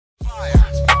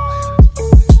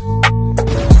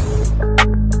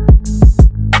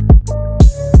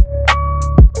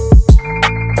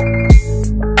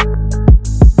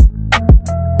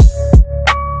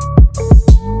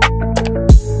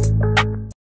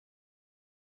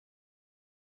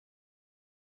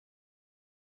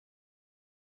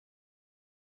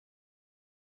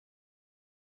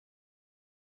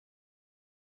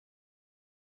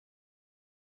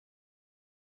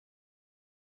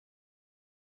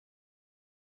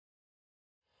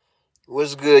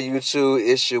What's good, YouTube?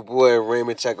 It's your boy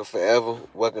Raymond Tackle Forever.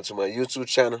 Welcome to my YouTube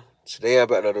channel. Today I'm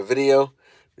about another video.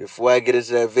 Before I get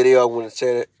into that video, I want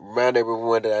to remind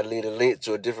everyone that I leave a link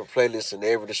to a different playlist in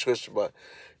every description box.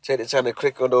 Take the time to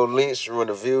click on those links, run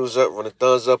the views up, run the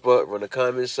thumbs up, run the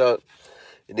comments up.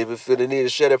 And if you feel the need to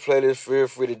share the playlist, feel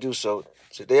free to do so.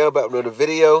 Today I'm about another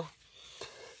video.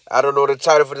 I don't know the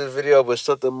title for this video, but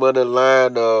something on the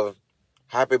line of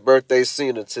Happy Birthday,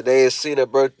 Cina. Today is Cina's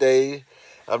birthday.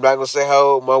 I'm not going to say how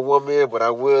old my woman is, but I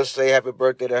will say happy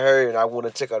birthday to her. And I want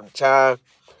to take a time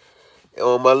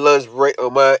on my lunch break,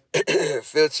 on my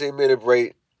 15-minute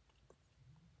break,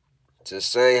 to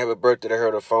say happy birthday to her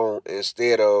on the phone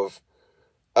instead of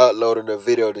uploading a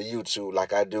video to YouTube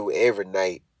like I do every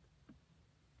night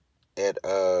at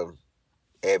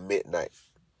midnight.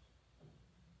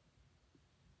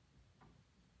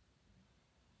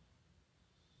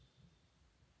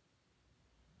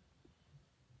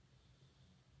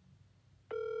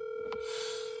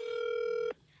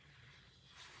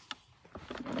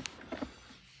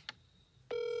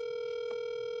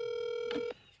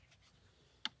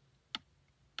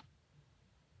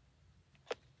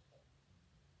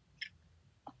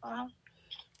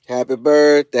 Happy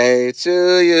birthday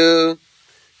to you.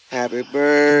 Happy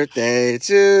birthday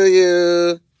to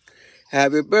you.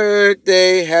 Happy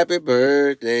birthday, happy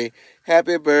birthday,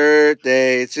 happy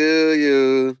birthday to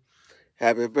you.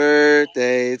 Happy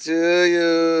birthday to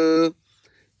you.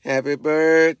 Happy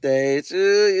birthday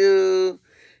to you.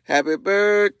 Happy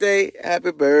birthday,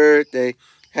 happy birthday,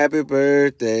 happy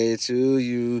birthday to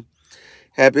you.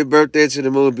 Happy birthday to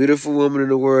the most beautiful woman in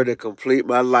the world that complete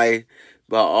my life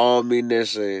by all means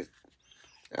necessary.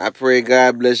 I pray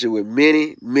God bless you with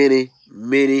many, many,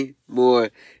 many more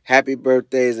happy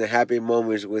birthdays and happy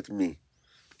moments with me.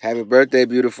 Happy birthday,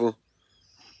 beautiful.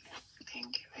 Thank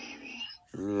you, baby.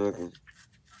 You're welcome.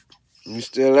 You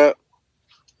still up?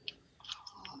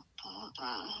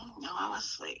 No, I was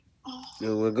asleep.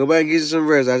 No, well, go back and get you some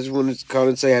rest. I just wanted to call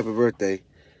and say happy birthday.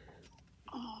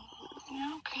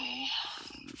 You okay?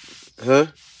 Huh?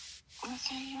 I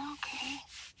said you okay?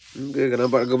 I'm good, 'cause I'm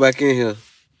about to go back in here.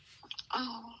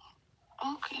 Oh,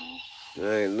 okay. All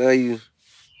right, love you.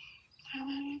 I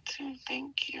love you too.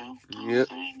 Thank you. Yep.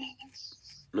 Very nice.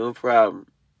 No problem.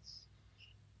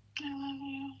 I love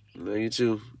you. Love you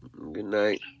too. Good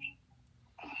night.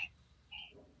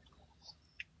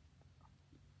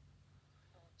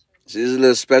 See, there's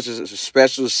little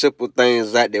special, simple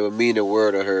things out there would mean the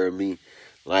world to her and me.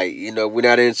 Like, you know, we're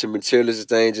not into materialistic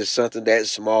things, just something that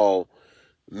small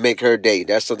make her day.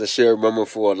 That's something she'll remember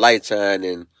for a lifetime.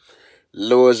 And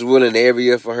Lord's willing, every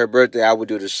year for her birthday, I would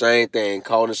do the same thing,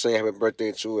 call and say happy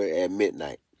birthday to her at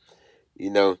midnight. You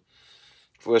know,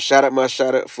 for a shout out my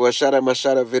shout out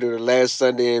video the last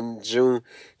Sunday in June.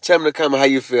 Tell me to comment how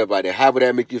you feel about it. How would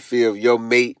that make you feel? Your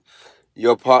mate,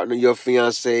 your partner, your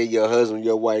fiance, your husband,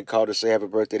 your wife called to say happy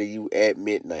birthday to you at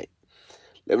midnight.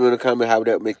 Let me know in the comment how would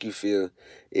that make you feel.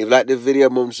 If you like the video,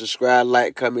 remember to subscribe,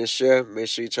 like, comment, share. Make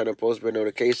sure you turn on post bell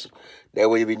notification. That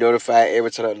way you'll be notified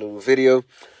every time I upload a video.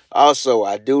 Also,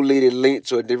 I do leave a link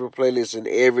to a different playlist in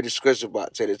every description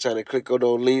box. Take the time to click on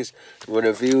those links, run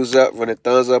the views up, run the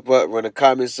thumbs up, run the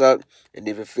comments up. And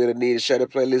if you feel the need to share the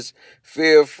playlist,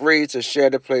 feel free to share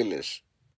the playlist.